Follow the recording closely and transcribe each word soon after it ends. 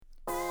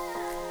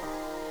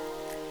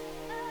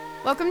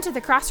Welcome to the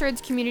Crossroads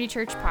Community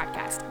Church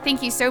podcast.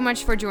 Thank you so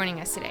much for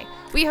joining us today.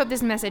 We hope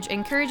this message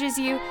encourages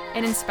you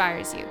and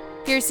inspires you.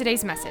 Here's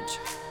today's message.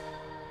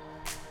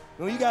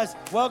 Well, you guys,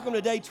 welcome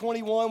to day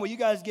 21. Will you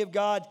guys give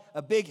God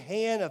a big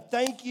hand of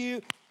thank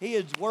you? He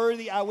is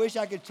worthy. I wish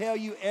I could tell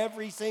you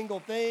every single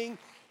thing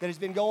that has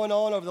been going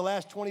on over the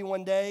last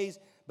 21 days,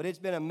 but it's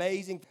been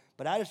amazing.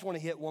 But I just want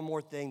to hit one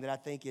more thing that I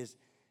think is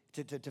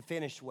to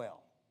finish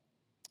well.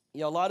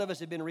 You know, a lot of us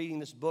have been reading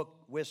this book,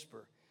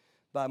 Whisper,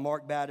 by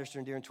Mark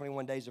Batterson during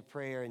 21 Days of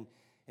Prayer. And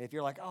if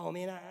you're like, oh,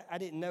 man, I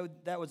didn't know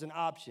that was an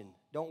option,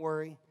 don't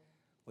worry.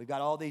 We've got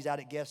all these out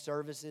at guest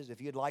services.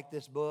 If you'd like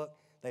this book,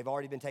 they've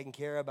already been taken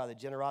care of by the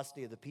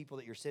generosity of the people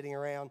that you're sitting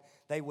around.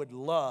 They would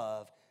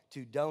love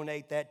to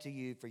donate that to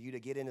you for you to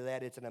get into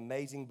that. It's an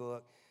amazing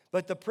book.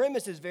 But the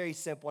premise is very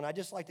simple, and I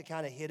just like to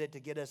kind of hit it to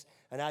get us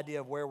an idea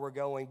of where we're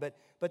going.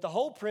 But the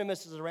whole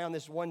premise is around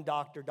this one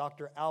doctor,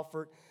 Dr.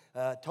 Alfred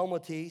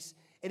Tomatis,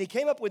 and he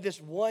came up with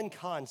this one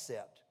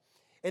concept.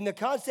 And the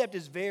concept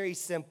is very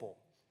simple,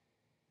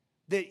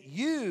 that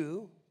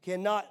you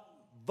cannot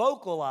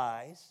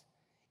vocalize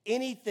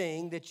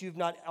anything that you've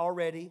not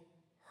already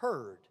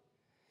heard.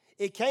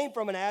 It came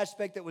from an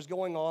aspect that was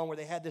going on where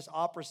they had this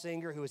opera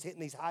singer who was hitting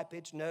these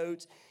high-pitched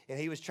notes, and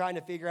he was trying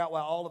to figure out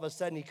why all of a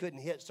sudden he couldn't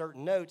hit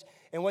certain notes.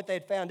 And what they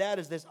had found out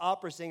is this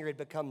opera singer had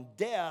become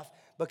deaf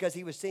because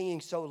he was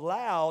singing so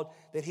loud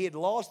that he had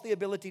lost the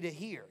ability to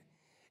hear.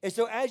 And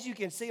so as you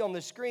can see on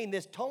the screen,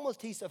 this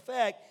Tomatis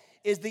effect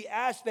is the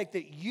aspect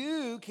that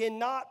you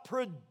cannot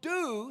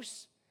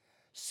produce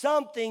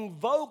something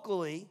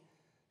vocally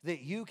that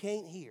you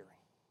can't hear.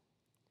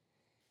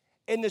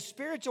 And the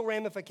spiritual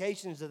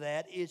ramifications of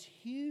that is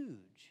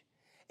huge.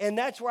 And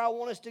that's where I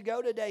want us to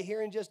go today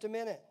here in just a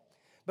minute.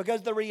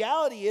 Because the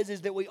reality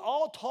is that we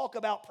all talk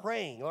about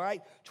praying, all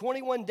right?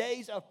 21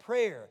 days of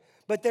prayer.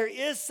 But there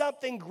is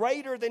something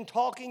greater than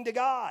talking to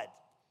God.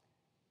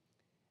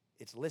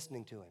 It's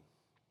listening to Him.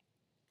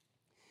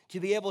 To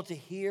be able to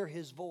hear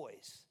His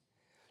voice.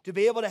 To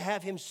be able to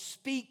have Him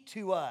speak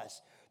to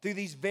us through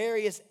these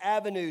various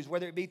avenues,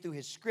 whether it be through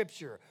His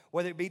scripture,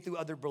 whether it be through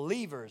other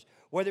believers,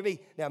 whether it be...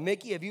 Now,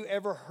 Mickey, have you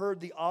ever heard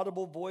the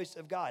audible voice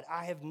of God?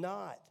 I have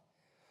not.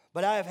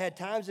 But I have had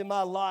times in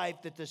my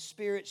life that the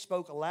Spirit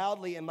spoke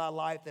loudly in my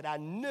life that I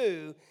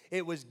knew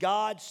it was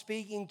God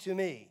speaking to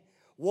me.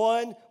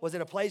 One was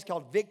at a place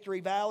called Victory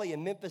Valley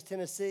in Memphis,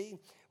 Tennessee,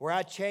 where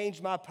I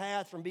changed my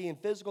path from being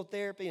physical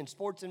therapy and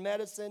sports and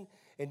medicine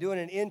and doing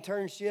an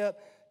internship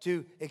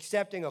to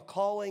accepting a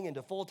calling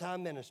into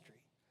full-time ministry.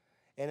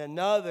 And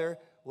another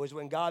was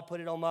when God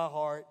put it on my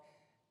heart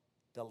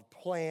to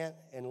plant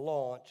and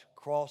launch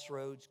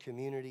Crossroads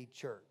Community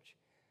Church.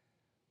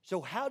 So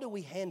how do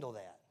we handle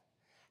that?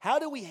 How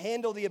do we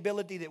handle the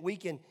ability that we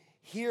can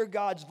hear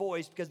God's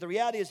voice? Because the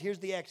reality is, here's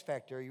the X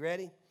factor. Are you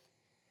ready?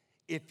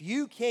 If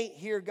you can't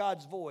hear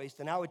God's voice,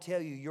 then I would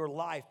tell you your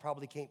life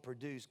probably can't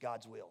produce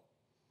God's will.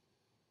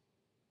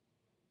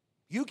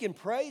 You can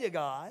pray to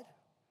God,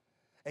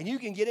 and you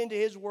can get into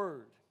His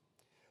Word.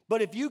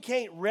 But if you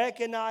can't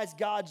recognize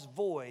God's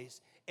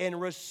voice and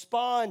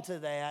respond to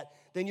that,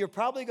 then you're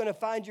probably going to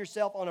find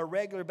yourself on a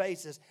regular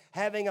basis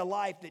having a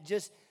life that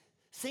just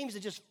seems to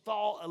just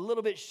fall a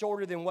little bit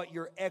shorter than what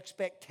your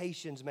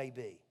expectations may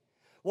be.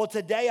 Well,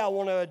 today I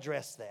want to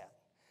address that.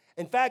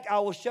 In fact, I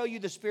will show you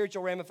the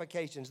spiritual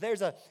ramifications.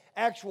 There's an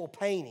actual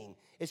painting.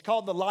 It's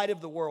called The Light of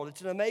the World.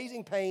 It's an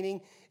amazing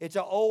painting. It's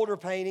an older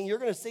painting. You're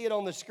going to see it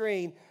on the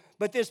screen.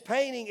 But this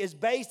painting is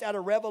based out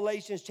of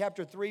Revelation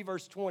chapter 3,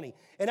 verse 20.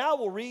 And I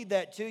will read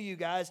that to you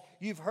guys.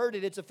 You've heard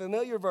it. It's a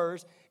familiar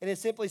verse, and it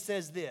simply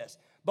says this.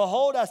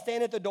 Behold, I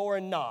stand at the door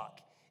and knock.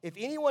 If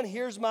anyone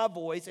hears my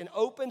voice and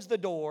opens the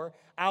door,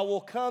 I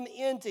will come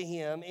into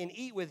him and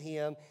eat with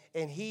him,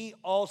 and he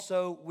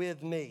also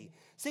with me.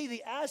 See,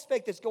 the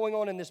aspect that's going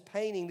on in this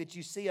painting that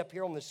you see up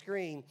here on the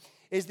screen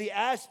is the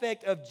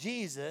aspect of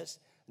Jesus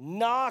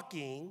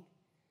knocking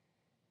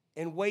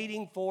and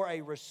waiting for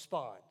a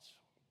response.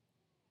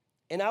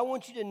 And I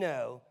want you to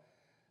know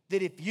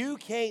that if you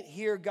can't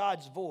hear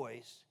God's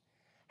voice,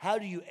 how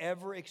do you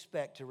ever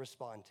expect to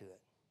respond to it?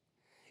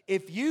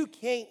 If you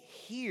can't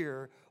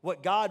hear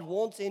what God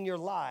wants in your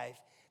life,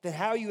 then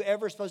how are you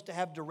ever supposed to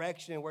have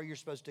direction and where you're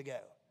supposed to go?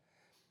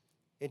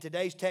 In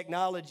today's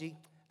technology,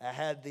 I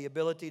had the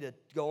ability to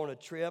go on a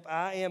trip.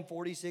 I am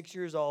 46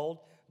 years old,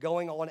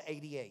 going on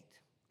 88.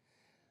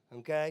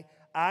 Okay?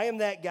 I am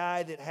that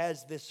guy that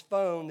has this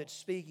phone that's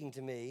speaking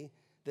to me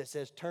that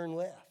says, turn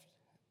left.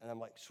 And I'm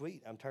like,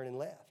 sweet, I'm turning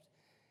left.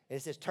 And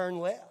it says, turn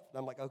left. And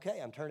I'm like, okay,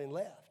 I'm turning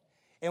left.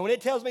 And when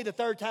it tells me the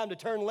third time to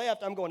turn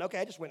left, I'm going, okay,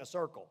 I just went in a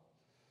circle.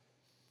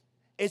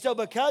 And so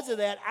because of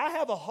that, I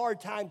have a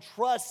hard time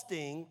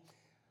trusting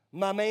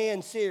my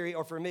man Siri,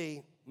 or for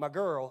me, my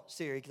girl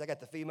Siri, because I got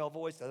the female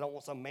voice. I don't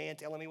want some man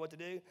telling me what to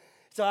do.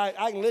 So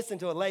I can listen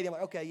to a lady. I'm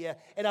like, okay, yeah.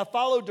 And I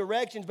follow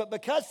directions. But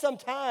because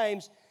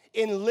sometimes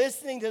in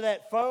listening to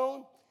that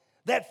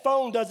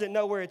phone doesn't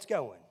know where it's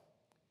going.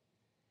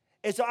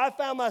 And so I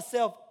found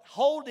myself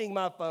holding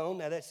my phone.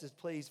 Now, that's just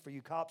please for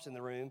you cops in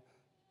the room.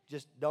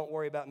 Just don't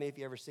worry about me if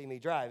you ever see me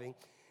driving.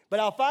 But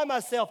I'll find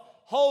myself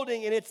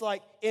holding, and it's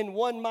like, in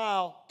 1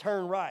 mile,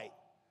 turn right.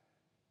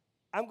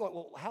 I'm going,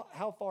 well,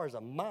 how far is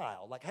a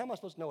mile? Like, how am I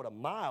supposed to know what a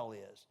mile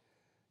is?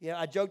 You know,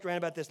 I joked around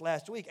about this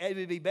last week. It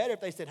would be better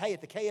if they said, hey,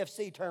 at the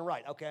KFC, turn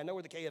right. Okay, I know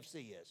where the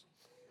KFC is.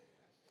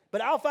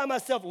 But I'll find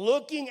myself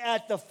looking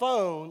at the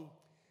phone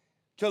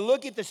to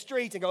look at the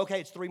streets and go, okay,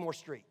 it's 3 more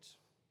streets.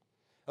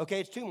 Okay,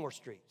 it's 2 more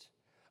streets.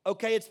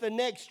 Okay, it's the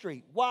next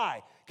street.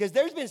 Why? Because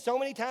there's been so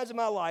many times in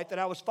my life that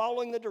I was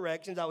following the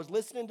directions, I was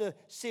listening to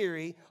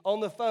Siri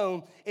on the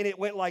phone, and it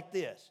went like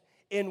this.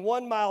 In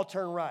 1 mile,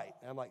 turn right.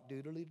 And I'm like,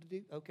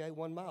 doodle-doo-doo. Okay,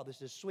 1 mile,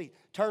 this is sweet.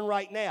 Turn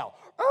right now.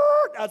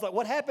 I was like,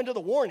 what happened to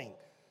the warning?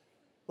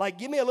 Like,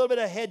 give me a little bit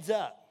of heads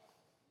up.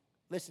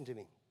 Listen to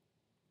me.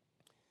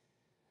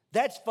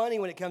 That's funny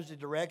when it comes to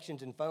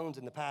directions and phones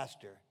and the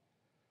pastor.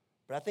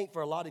 But I think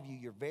for a lot of you,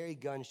 you're very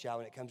gun shy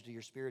when it comes to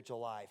your spiritual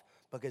life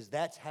because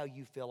that's how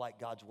you feel like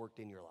God's worked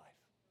in your life.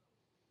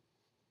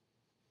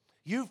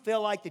 You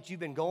feel like that you've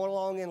been going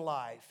along in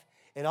life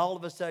and all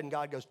of a sudden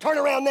God goes, turn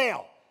around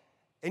now.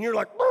 And you're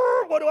like,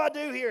 what do I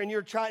do here? And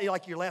you're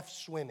like you're left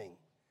swimming.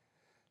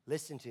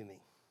 Listen to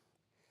me.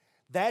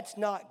 That's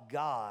not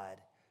God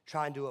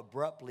trying to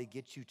abruptly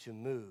get you to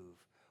move.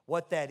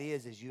 What that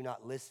is you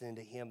not listening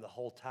to him the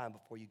whole time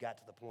before you got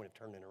to the point of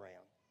turning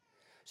around.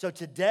 So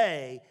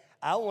today,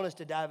 I want us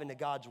to dive into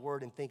God's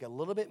word and think a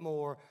little bit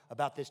more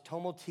about this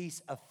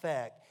tomatis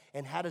effect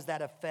and how does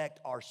that affect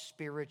our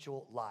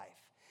spiritual life.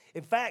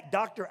 In fact,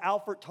 Dr.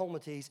 Alfred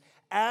Tomatis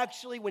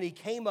actually, when he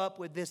came up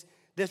with this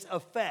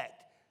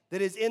effect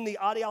that is in the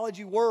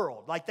audiology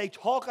world, like they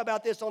talk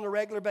about this on a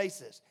regular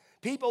basis,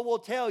 people will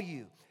tell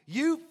you,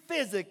 you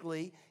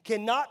physically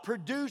cannot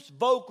produce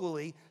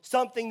vocally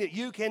something that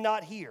you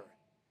cannot hear.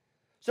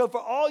 So for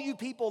all you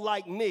people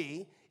like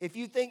me, if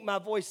you think my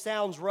voice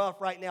sounds rough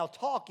right now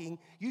talking,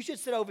 you should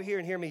sit over here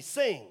and hear me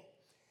sing.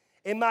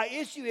 And my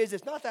issue is,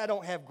 it's not that I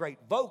don't have great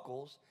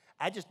vocals.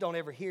 I just don't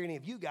ever hear any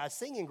of you guys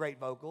singing great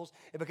vocals.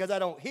 And because I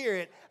don't hear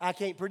it, I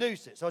can't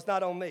produce it. So it's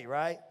not on me,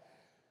 right?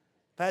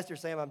 Pastor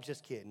Sam, I'm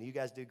just kidding. You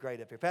guys do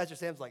great up here. Pastor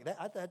Sam's like,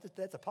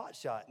 that's a pot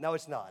shot. No,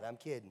 it's not. I'm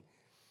kidding.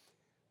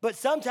 But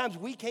sometimes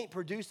we can't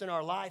produce in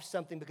our life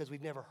something because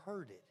we've never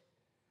heard it.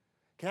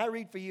 Can I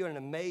read for you an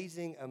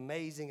amazing,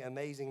 amazing,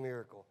 amazing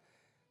miracle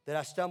that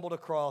I stumbled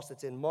across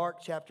that's in Mark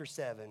chapter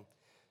 7,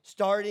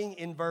 starting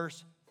in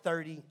verse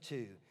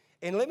 32.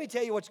 And let me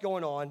tell you what's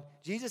going on.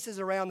 Jesus is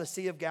around the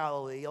Sea of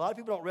Galilee. A lot of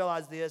people don't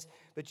realize this,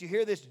 but you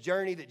hear this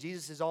journey that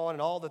Jesus is on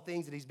and all the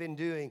things that he's been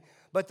doing.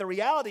 But the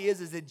reality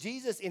is that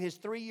Jesus, in his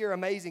 3-year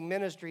amazing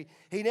ministry,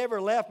 he never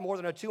left more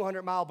than a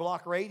 200-mile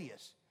block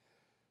radius.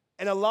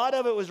 And a lot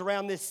of it was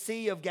around this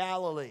Sea of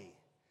Galilee.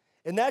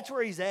 And that's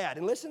where he's at.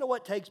 And listen to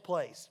what takes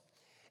place.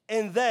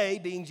 And they,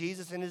 being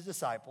Jesus and his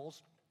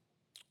disciples,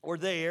 were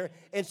there.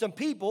 And some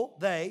people,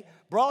 they,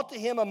 brought to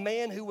him a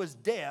man who was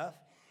deaf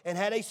and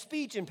had a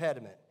speech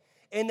impediment.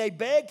 And they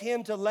begged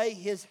him to lay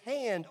his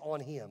hand on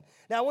him.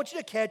 Now, I want you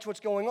to catch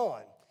what's going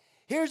on.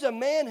 Here's a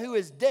man who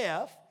is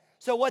deaf.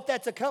 So what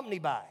that's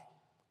accompanied by?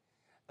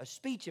 A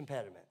speech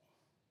impediment.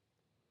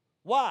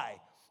 Why?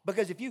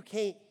 Because if you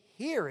can't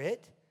hear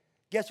it,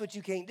 guess what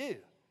you can't do?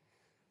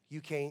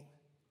 You can't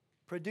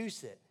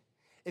produce it.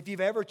 If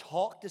you've ever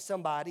talked to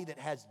somebody that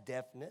has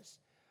deafness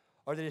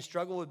or that has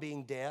struggled with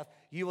being deaf,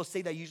 you will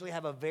see they usually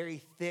have a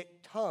very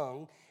thick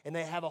tongue and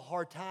they have a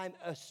hard time,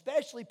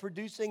 especially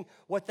producing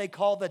what they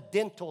call the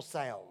dental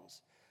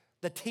sounds,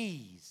 the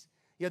T's.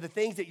 You know, the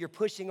things that you're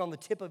pushing on the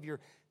tip of your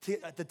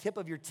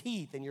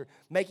teeth, and you're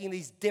making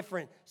these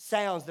different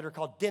sounds that are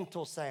called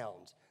dental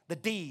sounds, the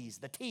D's,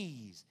 the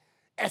T's,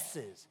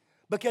 S's,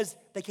 because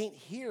they can't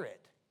hear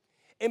it.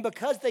 And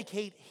because they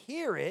can't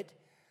hear it,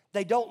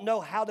 they don't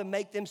know how to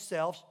make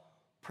themselves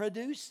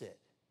produce it.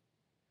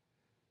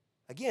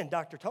 Again,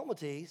 Dr.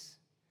 Tomatis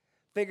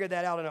figured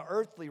that out in an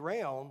earthly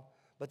realm,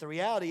 but the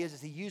reality is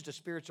he used a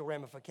spiritual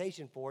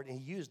ramification for it, and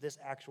he used this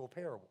actual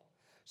parable.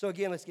 So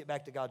again, let's get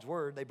back to God's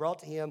word. They brought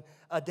to him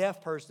a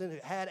deaf person who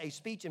had a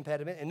speech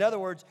impediment. In other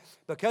words,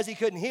 because he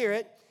couldn't hear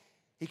it,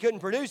 he couldn't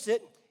produce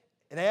it,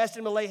 and they asked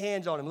him to lay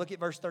hands on him. Look at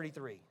verse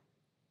 33.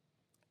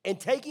 And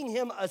taking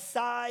him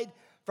aside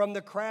from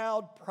the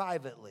crowd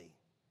privately.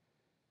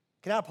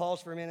 Can I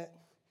pause for a minute?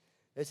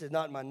 This is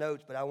not in my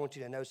notes, but I want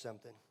you to know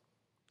something.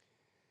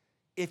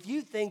 If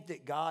you think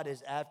that God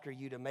is after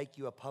you to make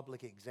you a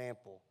public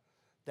example,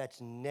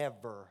 that's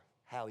never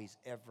how he's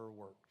ever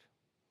worked.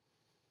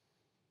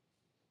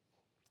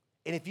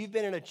 And if you've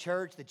been in a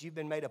church that you've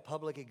been made a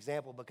public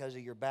example because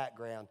of your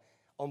background,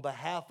 on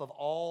behalf of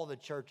all the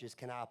churches,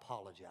 can I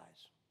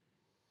apologize?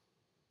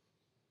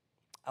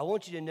 I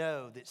want you to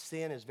know that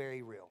sin is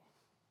very real.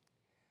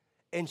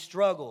 And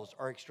struggles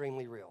are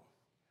extremely real.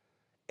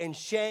 And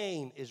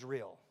shame is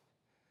real.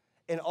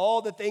 And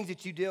all the things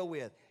that you deal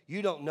with.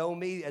 You don't know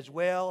me as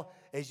well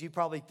as you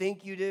probably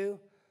think you do.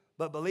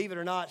 But believe it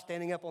or not,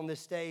 standing up on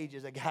this stage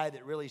is a guy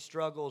that really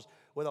struggles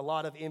with a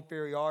lot of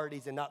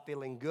inferiorities and not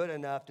feeling good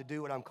enough to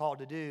do what I'm called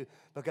to do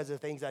because of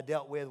the things I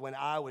dealt with when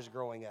I was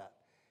growing up.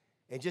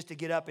 and just to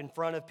get up in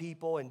front of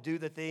people and do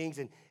the things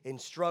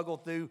and struggle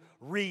through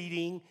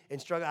reading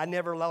and struggle. I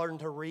never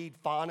learned to read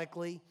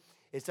phonically.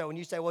 And so when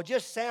you say, well,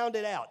 just sound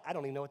it out, I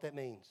don't even know what that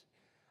means.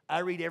 I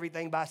read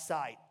everything by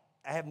sight.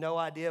 I have no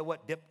idea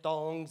what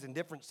diphthongs and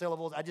different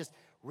syllables. I just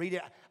read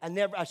it.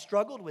 I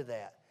struggled with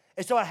that.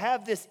 And so I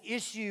have this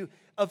issue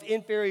of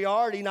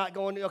inferiority, not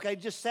going, okay,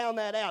 just sound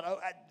that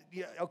out.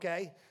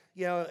 Okay,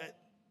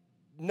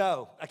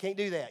 no, I can't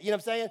do that. You know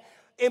what I'm saying?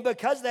 And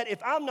because of that,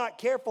 if I'm not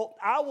careful,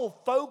 I will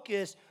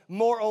focus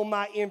more on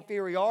my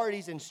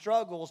inferiorities and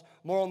struggles,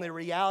 more on the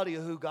reality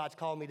of who God's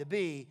called me to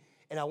be.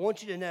 And I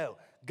want you to know,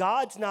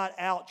 God's not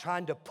out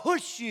trying to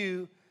push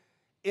you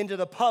into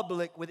the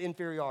public with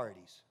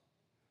inferiorities.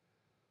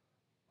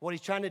 What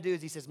he's trying to do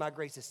is he says, my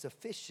grace is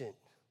sufficient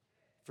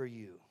for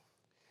you.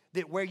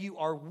 That where you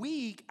are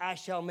weak, I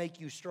shall make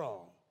you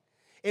strong.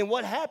 And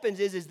what happens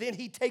is then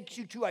he takes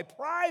you to a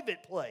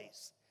private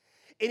place.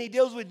 And he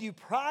deals with you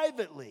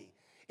privately.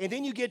 And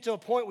then you get to a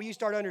point where you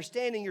start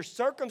understanding your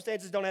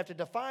circumstances don't have to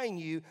define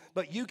you,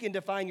 but you can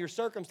define your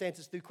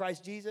circumstances through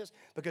Christ Jesus,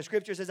 because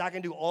Scripture says I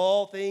can do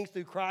all things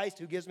through Christ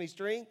who gives me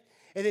strength.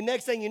 And the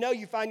next thing you know,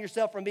 you find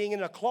yourself from being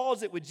in a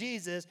closet with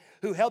Jesus,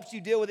 who helps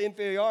you deal with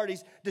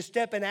inferiorities, to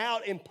stepping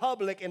out in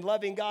public and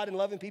loving God and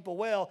loving people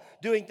well,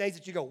 doing things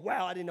that you go,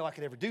 wow, I didn't know I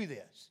could ever do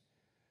this.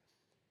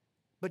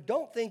 But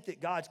don't think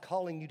that God's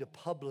calling you to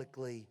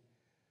publicly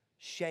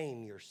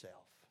shame yourself.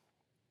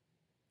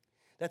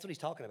 That's what he's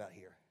talking about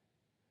here.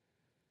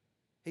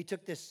 He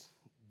took this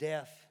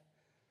deaf,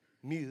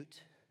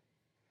 mute,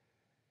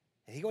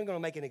 and he's going to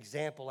make an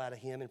example out of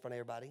him in front of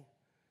everybody.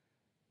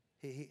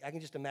 I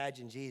can just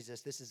imagine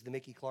Jesus. This is the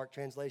Mickey Clark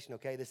translation,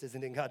 okay? This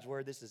isn't in God's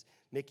word. This is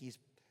Mickey's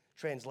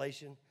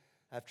translation.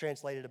 I've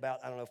translated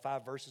about,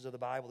 5 verses of the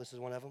Bible. This is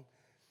one of them.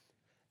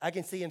 I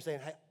can see him saying,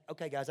 hey,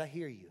 okay, guys, I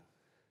hear you.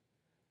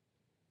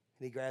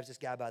 And he grabs this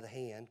guy by the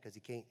hand because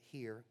he can't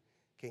hear,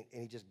 and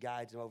he just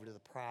guides him over to the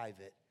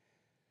private,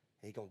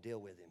 and he's going to deal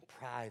with him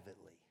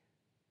privately.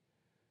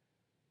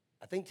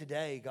 I think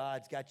today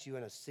God's got you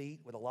in a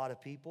seat with a lot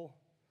of people.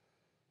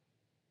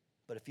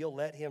 But if you'll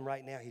let him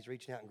right now, he's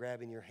reaching out and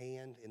grabbing your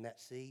hand in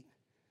that seat.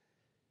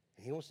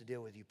 And he wants to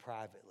deal with you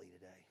privately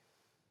today.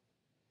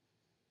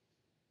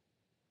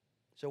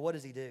 So what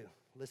does he do?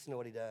 Listen to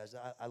what he does.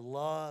 I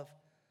love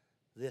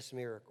this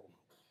miracle.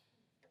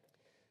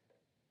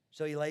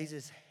 So he lays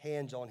his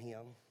hands on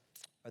him,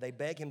 or they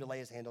beg him to lay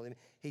his hand on him.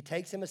 He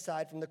takes him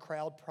aside from the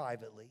crowd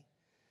privately.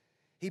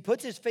 He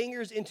puts his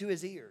fingers into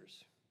his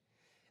ears,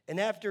 and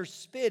after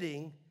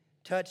spitting,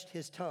 touched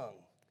his tongue.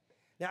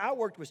 Now, I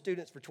worked with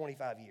students for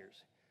 25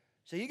 years.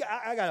 So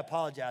I got to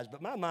apologize,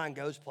 but my mind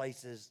goes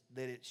places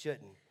that it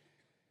shouldn't.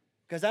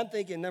 Because I'm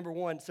thinking, number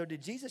one, so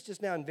did Jesus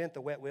just now invent the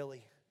wet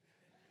willy?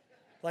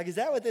 Like, is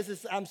that what this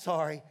is? I'm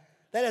sorry.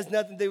 That has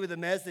nothing to do with the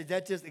message.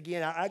 That's just,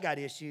 again, I got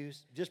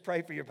issues. Just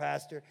pray for your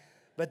pastor.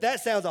 But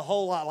that sounds a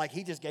whole lot like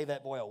he just gave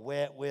that boy a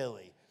wet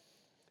willy.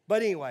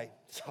 But anyway,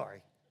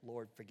 sorry.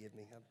 Lord, forgive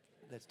me.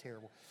 That's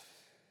terrible.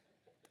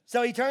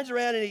 So he turns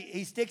around and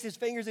he sticks his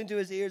fingers into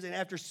his ears, and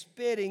after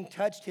spitting,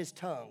 touched his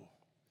tongue.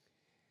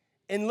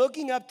 And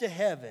looking up to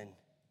heaven,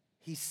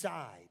 he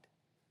sighed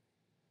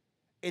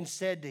and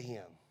said to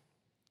him,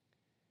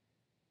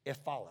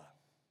 Ephala.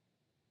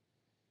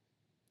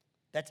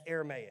 That's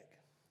Aramaic.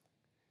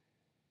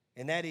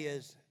 And that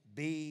is,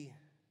 be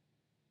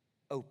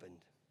opened.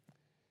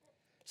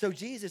 So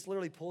Jesus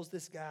literally pulls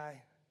this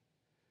guy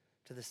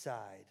to the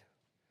side,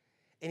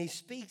 and he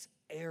speaks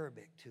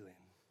Arabic to him.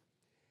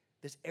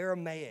 This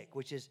Aramaic,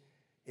 which is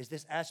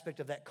this aspect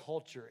of that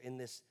culture in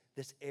this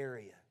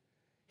area.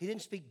 He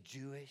didn't speak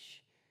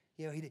Jewish.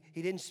 He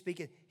didn't speak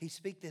it. He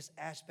speaks this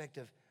aspect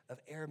of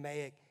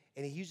Aramaic,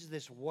 and he uses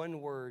this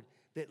one word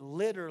that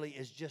literally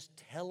is just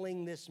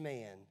telling this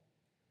man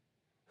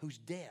who's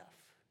deaf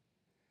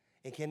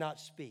and cannot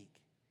speak.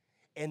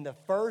 And the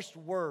first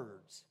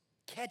words,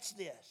 catch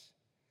this,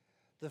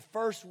 the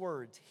first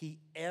words he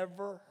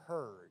ever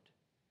heard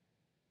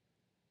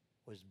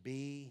was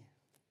be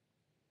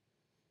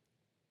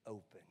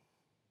open.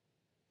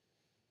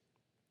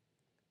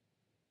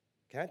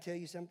 Can I tell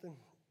you something?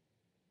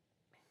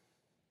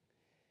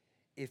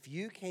 If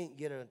you can't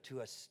get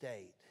to a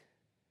state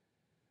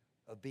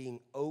of being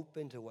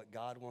open to what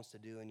God wants to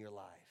do in your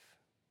life,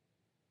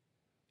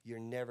 you're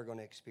never going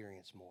to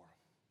experience more.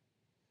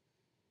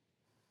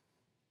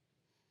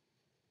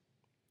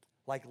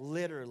 Like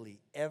literally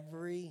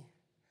everything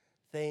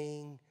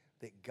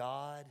that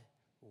God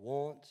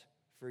wants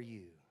for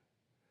you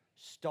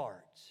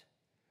starts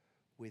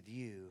with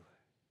you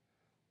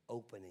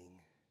opening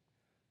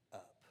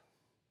up.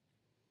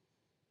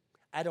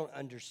 I don't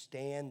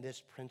understand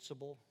this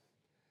principle.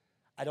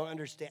 I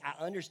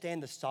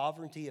understand the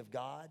sovereignty of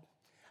God.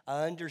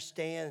 I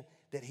understand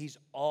that he's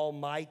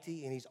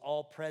almighty and he's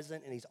all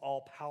present and he's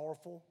all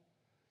powerful.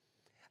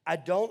 I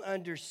don't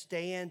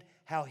understand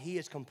how he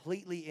is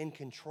completely in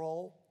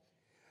control,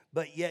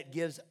 but yet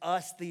gives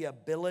us the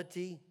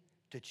ability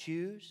to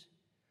choose.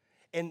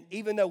 And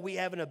even though we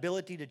have an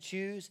ability to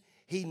choose,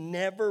 he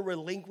never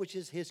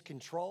relinquishes his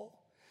control.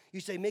 You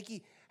say,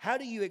 Mickey, How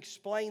do you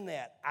explain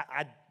that?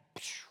 I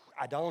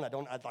don't.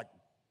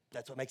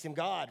 That's what makes him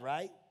God,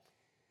 right?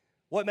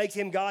 What makes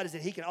him God is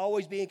that he can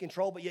always be in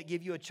control, but yet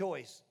give you a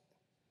choice.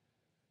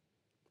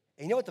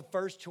 And you know what the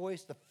first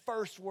choice, the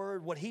first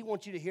word, what he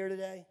wants you to hear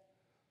today?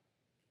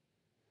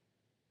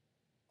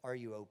 Are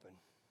you open?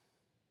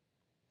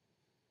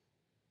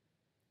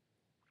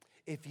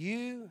 If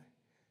you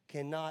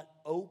cannot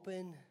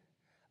open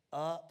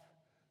up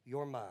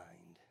your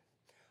mind,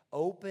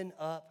 open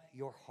up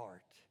your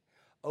heart,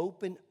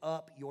 open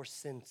up your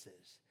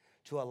senses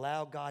to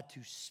allow God to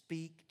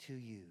speak to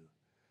you,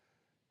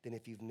 then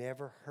if you've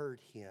never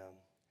heard him,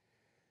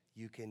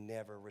 you can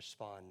never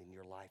respond in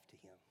your life to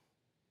him.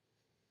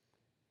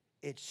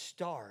 It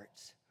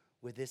starts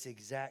with this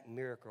exact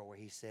miracle where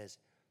he says,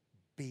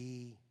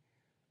 be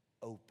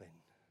open.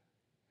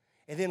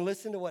 And then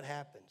listen to what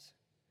happens.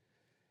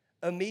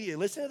 Immediately,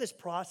 listen to this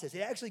process.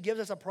 It actually gives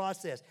us a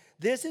process.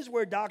 This is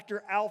where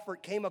Dr.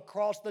 Alford came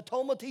across the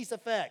Tomatis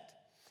effect.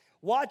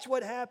 Watch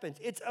what happens.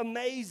 It's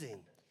amazing.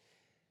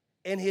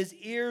 And his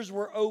ears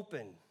were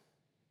open.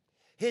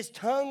 His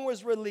tongue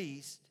was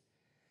released,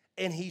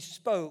 and he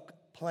spoke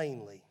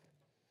plainly.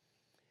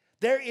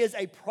 There is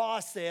a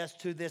process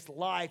to this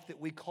life that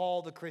we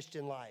call the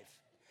Christian life.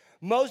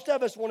 Most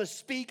of us want to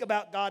speak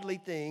about godly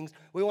things.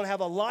 We want to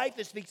have a life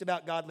that speaks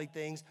about godly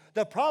things.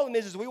 The problem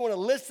is we want to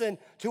listen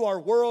to our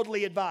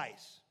worldly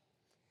advice.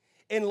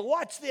 And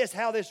watch this,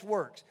 how this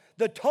works.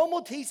 The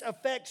Tomatis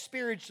effect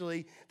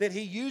spiritually that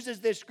he uses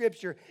this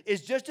scripture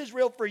is just as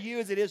real for you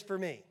as it is for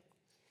me.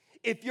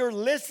 If you're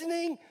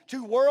listening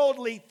to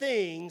worldly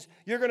things,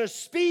 you're going to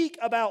speak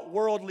about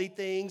worldly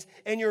things,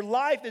 and your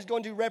life is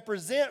going to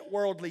represent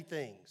worldly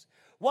things.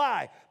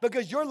 Why?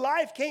 Because your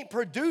life can't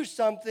produce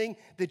something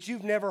that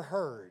you've never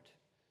heard.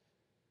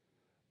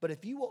 But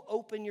if you will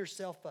open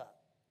yourself up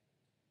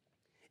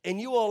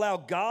and you will allow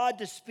God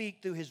to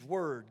speak through his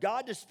word,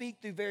 God to speak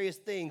through various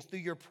things, through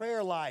your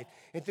prayer life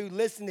and through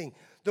listening,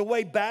 the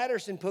way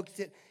Batterson puts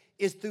it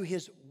is through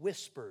his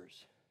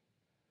whispers.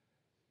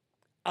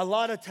 A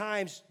lot of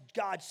times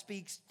God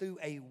speaks through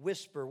a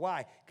whisper.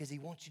 Why? Because he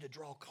wants you to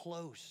draw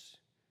close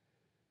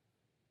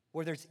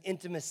where there's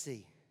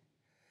intimacy.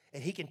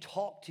 And he can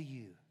talk to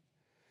you,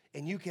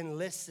 and you can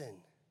listen.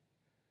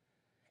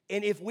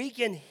 And if we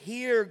can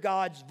hear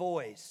God's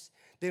voice,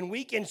 then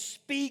we can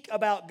speak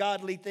about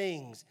godly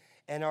things,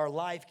 and our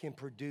life can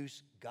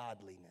produce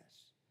godliness.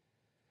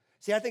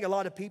 See, I think a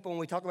lot of people, when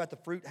we talk about the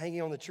fruit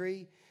hanging on the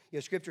tree,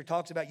 Scripture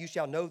talks about you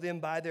shall know them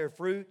by their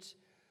fruits.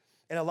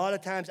 And a lot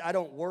of times I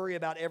don't worry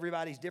about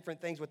everybody's different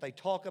things, what they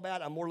talk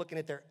about. I'm more looking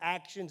at their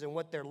actions and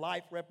what their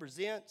life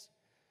represents.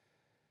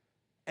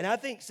 And I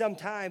think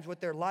sometimes what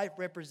their life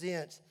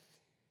represents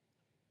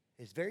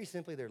is very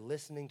simply they're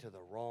listening to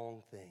the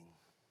wrong thing.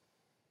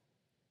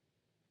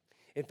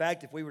 In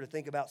fact, if we were to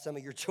think about some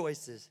of your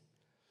choices,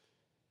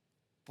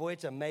 boy,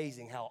 it's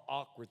amazing how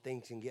awkward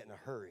things can get in a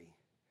hurry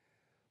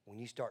when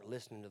you start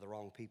listening to the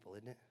wrong people,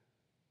 isn't it?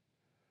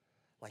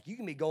 Like you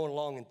can be going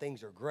along and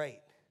things are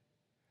great.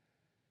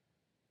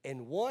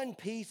 And one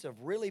piece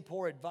of really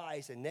poor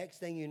advice, and next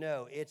thing you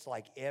know, it's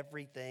like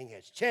everything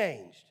has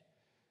changed.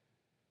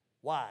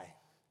 Why?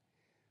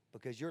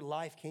 Because your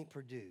life can't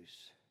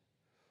produce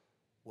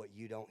what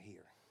you don't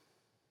hear.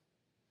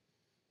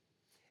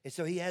 And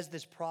so he has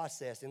this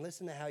process, and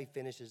listen to how he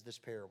finishes this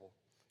parable.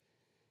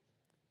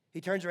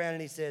 He turns around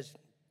and he says,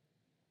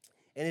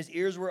 and his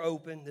ears were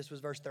open, this was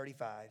verse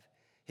 35.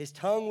 His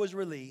tongue was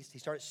released, he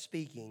started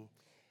speaking,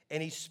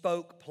 and he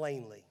spoke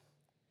plainly.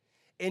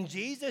 And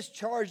Jesus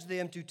charged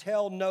them to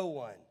tell no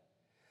one.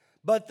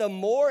 But the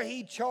more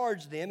he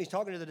charged them, he's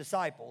talking to the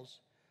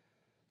disciples,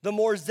 the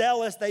more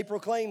zealous they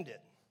proclaimed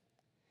it.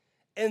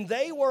 And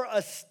they were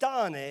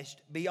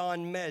astonished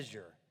beyond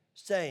measure,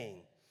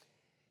 saying,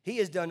 he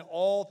has done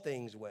all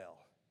things well.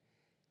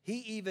 He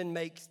even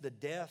makes the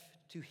deaf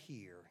to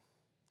hear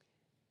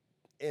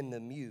and the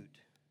mute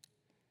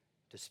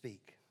to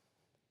speak.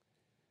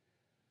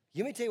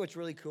 Let me tell you what's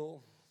really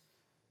cool.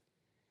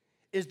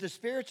 Is the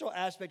spiritual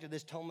aspect of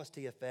this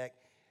Tomatis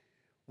effect.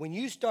 When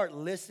you start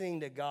listening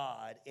to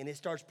God and it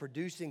starts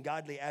producing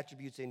godly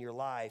attributes in your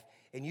life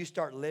and you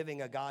start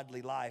living a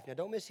godly life. Now,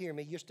 don't mishear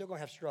me. You're still going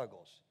to have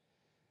struggles.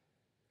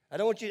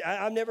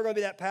 I'm never going to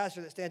be that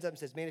pastor that stands up and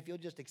says, man, if you'll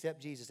just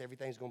accept Jesus,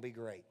 everything's going to be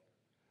great.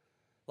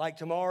 Like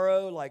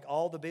tomorrow, like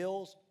all the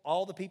bills,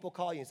 all the people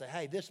call you and say,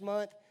 hey, this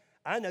month,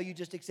 I know you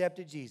just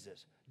accepted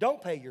Jesus.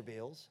 Don't pay your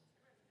bills.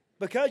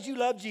 Because you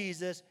love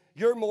Jesus,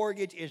 your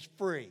mortgage is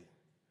free.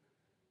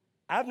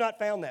 I've not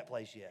found that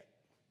place yet.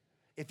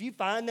 If you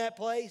find that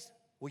place,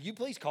 will you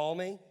please call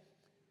me?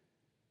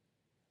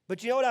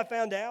 But you know what I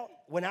found out?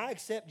 When I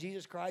accept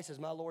Jesus Christ as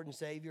my Lord and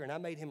Savior and I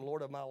made him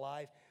Lord of my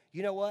life,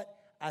 you know what?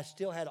 I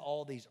still had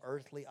all these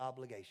earthly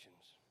obligations.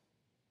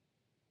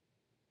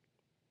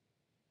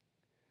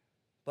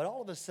 But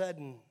all of a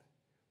sudden,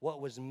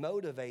 what was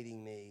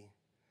motivating me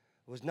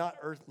was not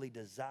earthly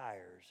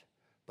desires,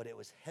 but it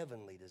was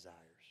heavenly desires.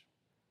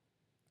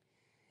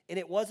 And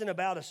it wasn't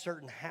about a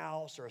certain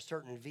house or a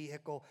certain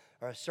vehicle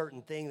or a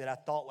certain thing that I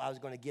thought I was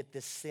going to get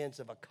this sense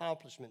of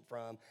accomplishment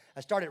from.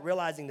 I started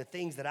realizing the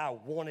things that I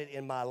wanted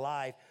in my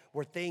life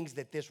were things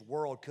that this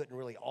world couldn't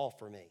really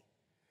offer me.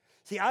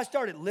 See, I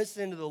started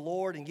listening to the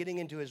Lord and getting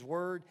into His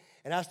Word,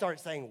 and I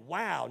started saying,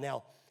 wow,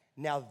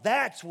 now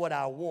that's what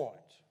I want.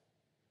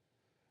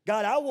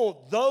 God, I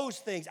want those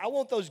things. I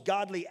want those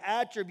godly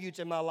attributes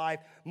in my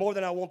life more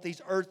than I want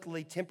these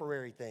earthly,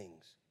 temporary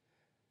things.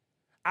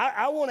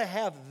 I want to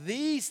have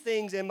these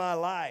things in my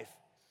life.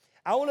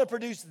 I want to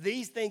produce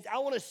these things. I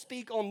want to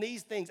speak on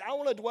these things. I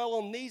want to dwell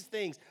on these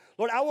things.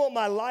 Lord, I want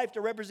my life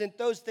to represent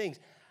those things.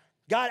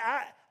 God,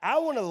 I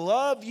want to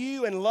love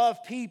you and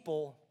love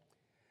people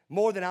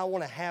more than I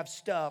want to have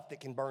stuff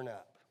that can burn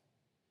up.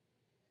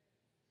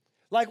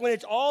 Like when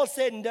it's all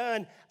said and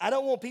done, I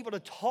don't want people to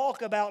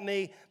talk about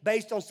me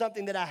based on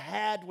something that I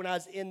had when I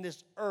was in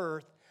this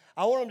earth.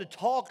 I want them to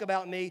talk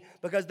about me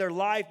because their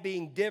life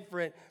being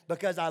different,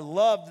 because I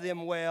loved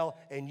them well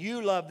and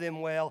you loved them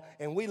well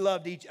and we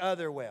loved each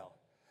other well.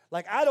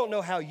 Like, I don't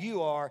know how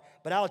you are,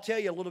 but I'll tell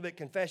you a little bit,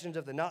 confessions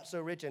of the not so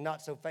rich and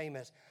not so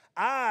famous.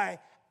 I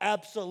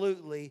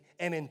absolutely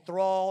am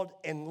enthralled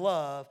and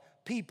love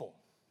people.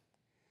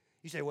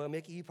 You say, well,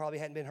 Mickey, you probably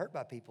hadn't been hurt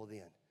by people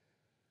then.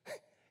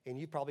 And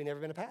you've probably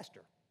never been a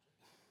pastor.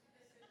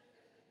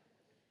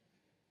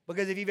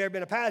 Because if you've ever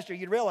been a pastor,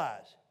 you'd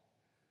realize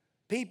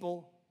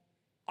people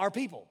are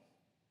people.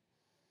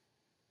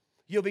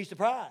 You'll be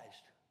surprised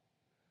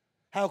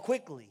how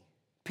quickly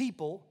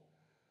people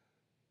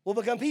will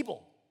become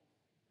people.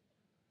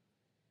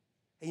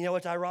 And you know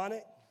what's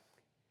ironic?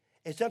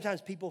 And sometimes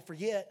people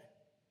forget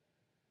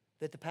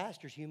that the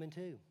pastor's human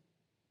too.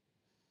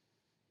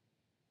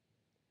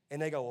 And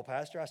they go, well,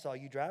 Pastor, I saw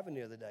you driving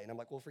the other day. And I'm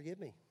like, well, forgive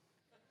me.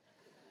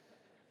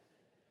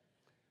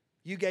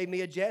 You gave me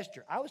a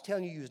gesture. I was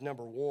telling you was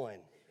number one.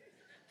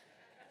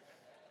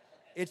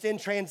 It's in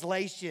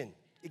translation.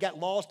 It got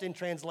lost in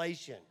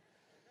translation.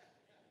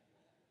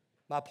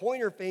 My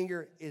pointer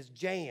finger is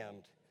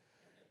jammed.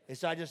 And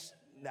so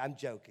I'm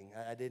joking.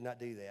 I did not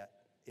do that.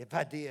 If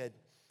I did,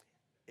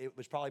 it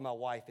was probably my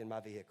wife in my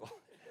vehicle.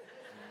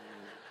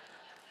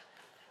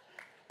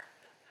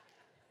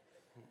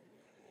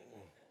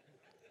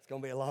 It's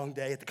going to be a long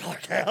day at the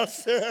Clark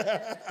house.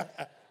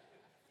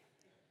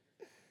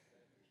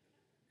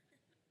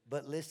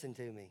 But listen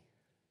to me.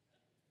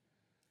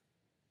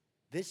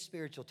 This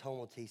spiritual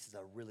tonality is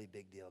a really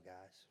big deal, guys.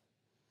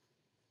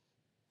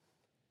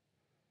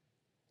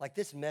 Like,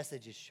 this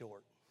message is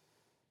short.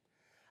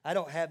 I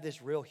don't have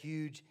this real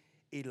huge,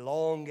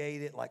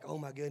 elongated, like, oh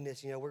my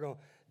goodness, we're going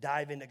to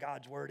dive into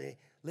God's word.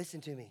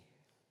 Listen to me.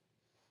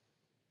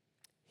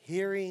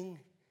 Hearing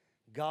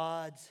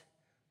God's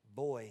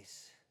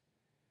voice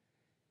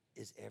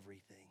is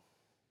everything.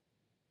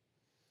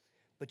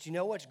 But you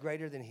know what's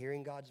greater than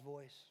hearing God's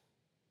voice?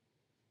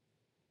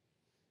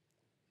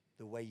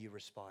 The way you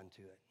respond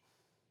to it.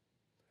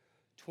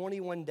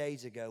 21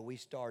 days ago, we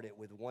started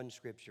with one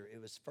scripture.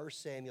 It was 1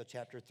 Samuel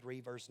chapter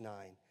 3, verse 9.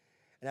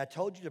 And I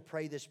told you to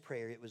pray this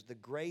prayer. It was the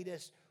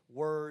greatest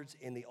words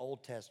in the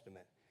Old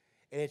Testament.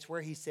 And it's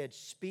where he said,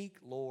 "Speak,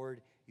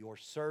 Lord, your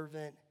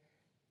servant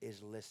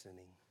is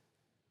listening."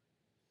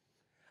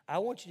 I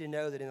want you to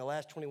know that in the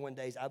last 21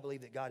 days, I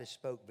believe that God has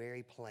spoke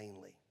very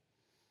plainly.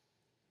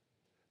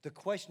 The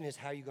question is,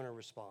 how are you going to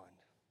respond?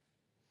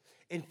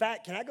 In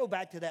fact, can I go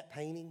back to that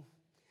painting?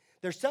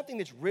 There's something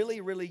that's really,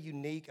 really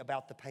unique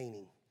about the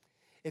painting.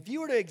 If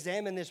you were to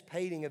examine this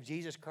painting of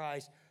Jesus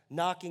Christ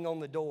knocking on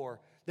the door,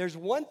 there's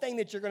one thing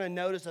that you're going to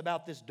notice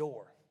about this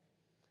door.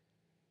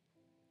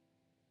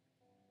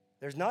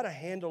 There's not a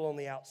handle on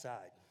the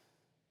outside.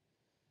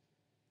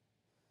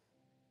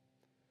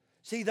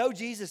 See, though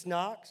Jesus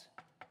knocks,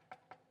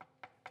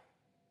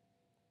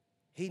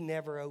 he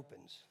never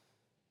opens.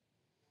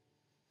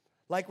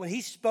 Like when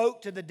he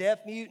spoke to the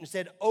deaf mute and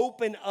said,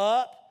 "Open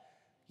up,"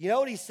 you know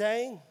what he's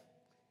saying?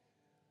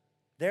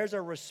 There's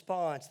a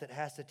response that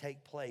has to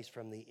take place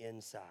from the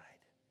inside.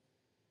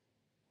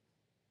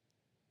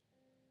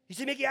 You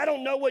say, Mickey, I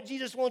don't know what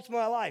Jesus wants in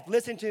my life.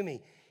 Listen to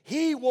me.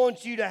 He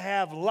wants you to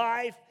have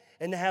life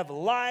and to have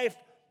life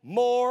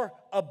more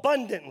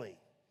abundantly.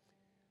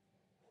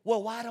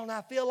 Well, why don't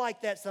I feel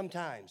like that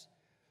sometimes?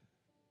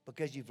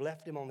 Because you've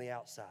left him on the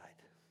outside.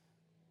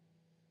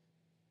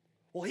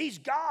 Well, he's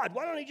God.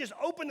 Why don't he just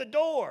open the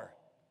door?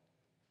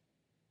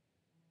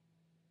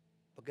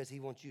 Because he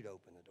wants you to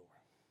open the door.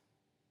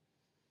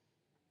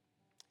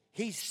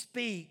 He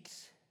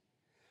speaks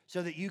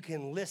so that you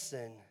can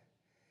listen,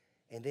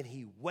 and then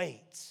he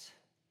waits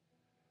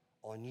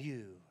on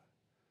you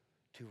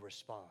to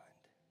respond.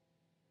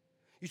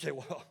 You say,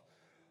 well,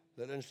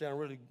 that doesn't sound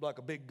really like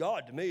a big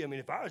God to me. I mean,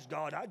 if I was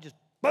God, I'd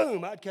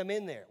come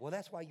in there. Well,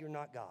 that's why you're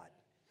not God.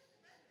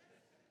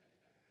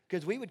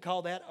 Because we would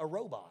call that a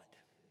robot.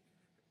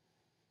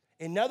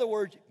 In other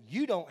words,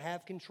 you don't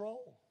have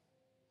control.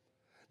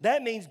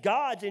 That means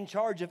God's in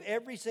charge of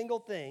every single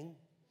thing,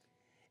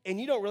 and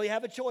you don't really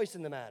have a choice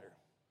in the matter.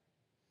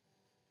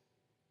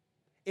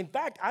 In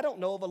fact, I don't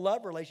know of a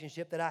love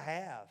relationship that I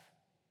have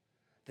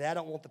that I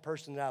don't want the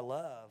person that I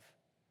love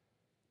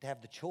to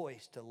have the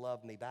choice to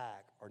love me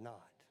back or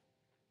not.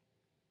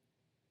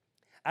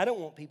 I don't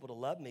want people to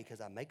love me because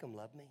I make them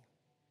love me.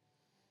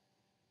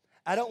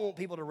 I don't want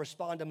people to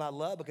respond to my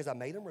love because I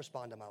made them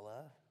respond to my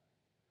love.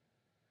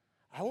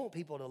 I want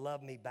people to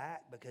love me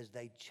back because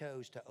they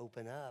chose to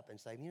open up and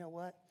say, you know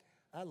what?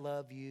 I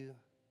love you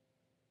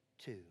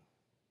too.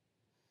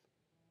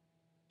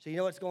 So you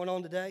know what's going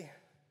on today?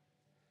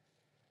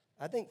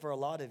 I think for a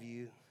lot of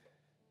you,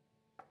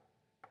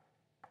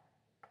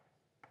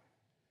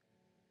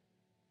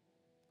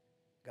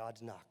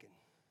 God's knocking.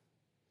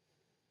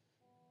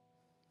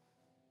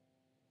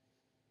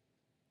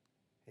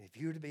 And if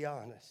you were to be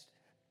honest,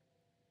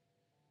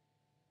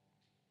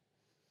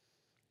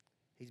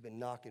 He's been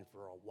knocking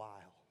for a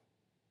while.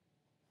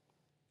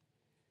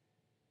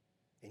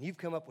 And you've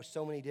come up with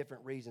so many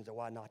different reasons of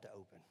why not to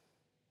open.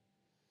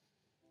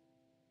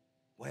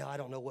 Well, I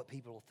don't know what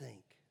people will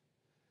think.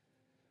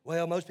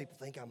 Well, most people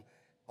think I'm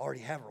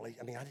already have a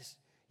relationship. I mean, I just,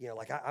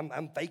 like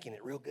I'm faking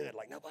it real good,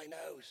 like nobody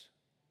knows.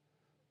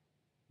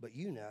 But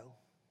you know.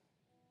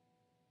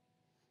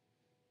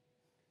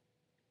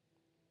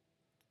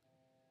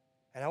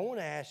 And I want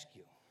to ask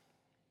you,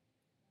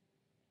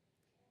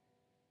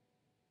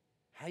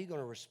 how are you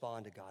going to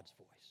respond to God's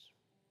voice?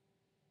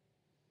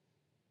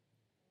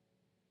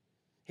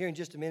 Here in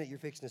just a minute, you're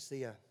fixing to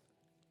see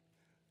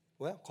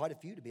quite a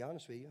few, to be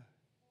honest with you.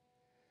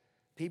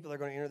 People are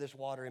going to enter this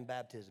water in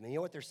baptism. And you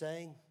know what they're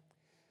saying?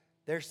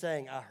 They're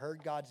saying, I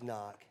heard God's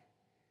knock,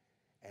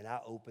 and I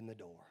opened the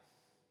door.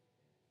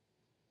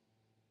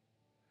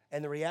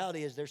 And the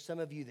reality is there's some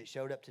of you that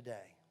showed up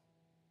today.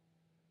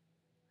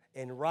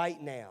 And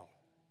right now,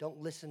 don't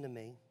listen to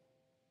me.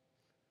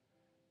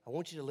 I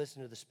want you to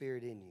listen to the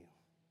Spirit in you.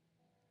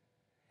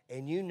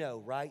 And you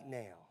know right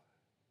now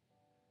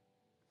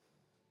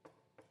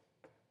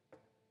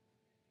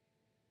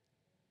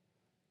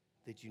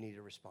that you need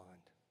to respond.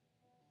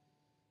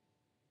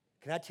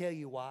 Can I tell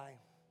you why?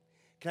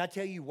 Can I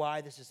tell you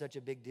why this is such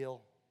a big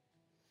deal?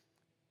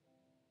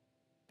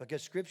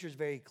 Because Scripture is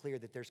very clear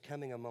that there's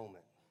coming a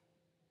moment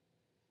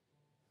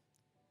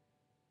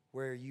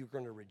where you're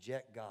going to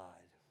reject God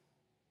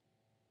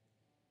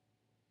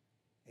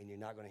and you're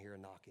not going to hear a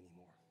knock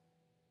anymore.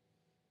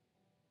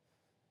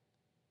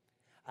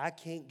 I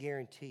can't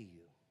guarantee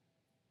you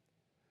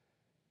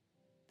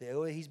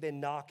that He's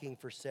been knocking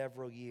for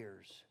several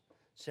years,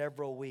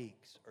 several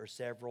weeks, or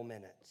several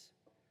minutes.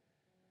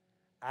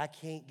 I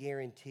can't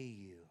guarantee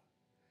you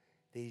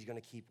that He's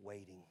going to keep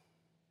waiting.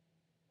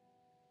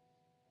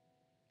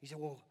 You say,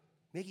 well,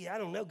 Mickey, I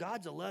don't know.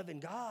 God's a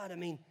loving God. I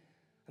mean,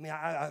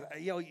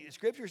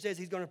 Scripture says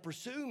He's going to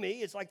pursue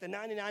me. It's like the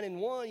 99 and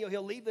 1.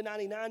 He'll leave the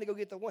 99 to go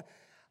get the 1.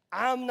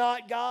 I'm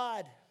not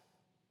God.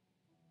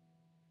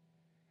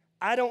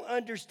 I don't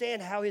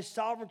understand how His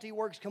sovereignty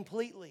works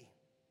completely.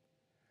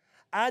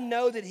 I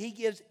know that He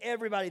gives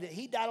everybody, that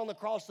He died on the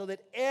cross so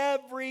that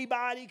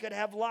everybody could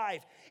have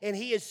life. And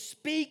He is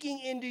speaking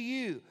into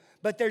you.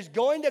 But there's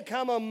going to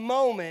come a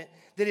moment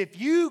that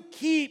if you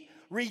keep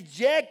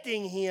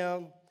rejecting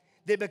Him,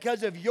 that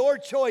because of your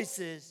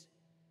choices,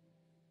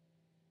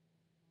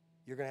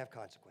 you're going to have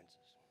consequences.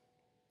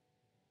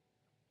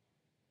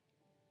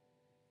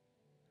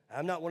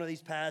 I'm not one of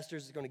these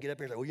pastors that's going to get up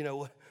here and say,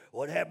 well,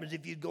 what happens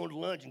if you'd gone to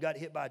lunch and got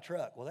hit by a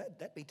truck? Well,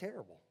 that'd be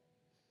terrible.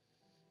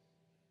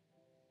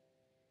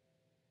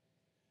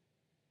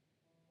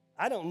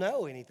 I don't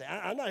know anything.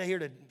 I'm not here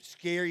to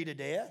scare you to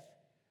death.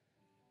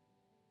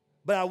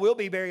 But I will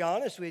be very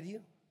honest with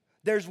you.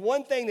 There's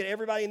one thing that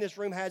everybody in this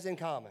room has in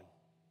common.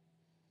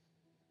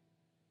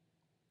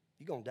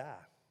 You're going to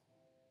die.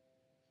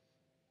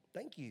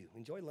 Thank you.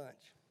 Enjoy lunch.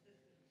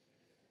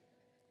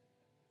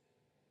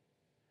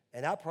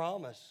 And I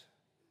promise,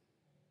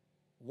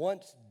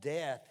 once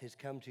death has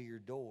come to your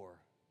door,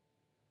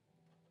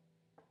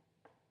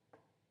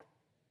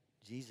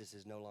 Jesus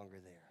is no longer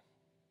there.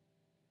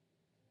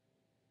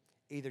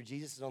 Either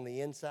Jesus is on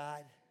the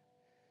inside,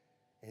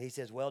 and He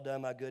says, well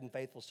done, my good and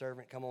faithful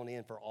servant, come on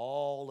in, for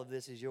all of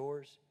this is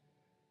yours.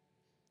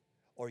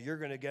 Or you're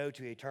going to go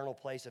to an eternal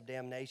place of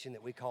damnation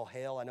that we call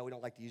hell. I know we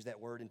don't like to use that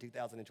word in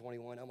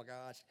 2021. Oh my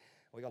gosh.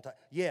 We're going to talk.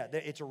 Yeah,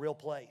 it's a real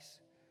place.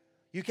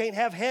 You can't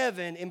have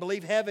heaven and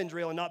believe heaven's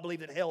real and not believe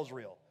that hell's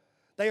real.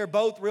 They are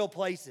both real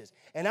places.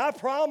 And I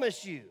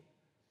promise you,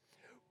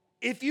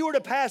 if you were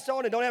to pass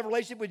on and don't have a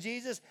relationship with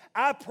Jesus,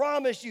 I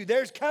promise you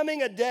there's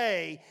coming a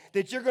day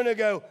that you're going to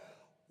go,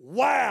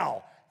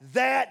 wow,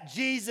 that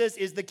Jesus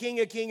is the King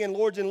of Kings and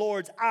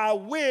Lords. I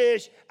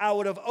wish I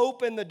would have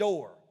opened the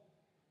door.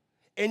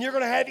 And you're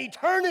going to have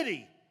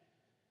eternity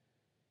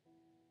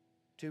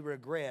to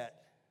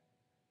regret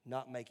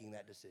not making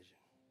that decision.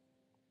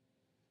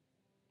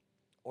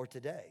 Or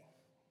today,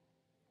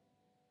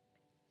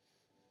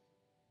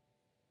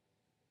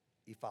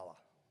 Ifala.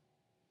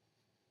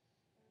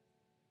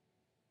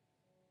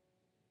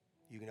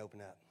 You can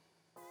open up.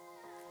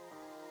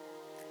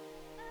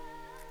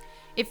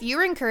 If you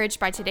were encouraged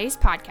by today's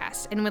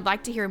podcast and would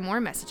like to hear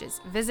more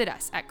messages, visit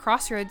us at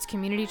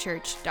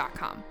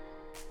crossroadscommunitychurch.com.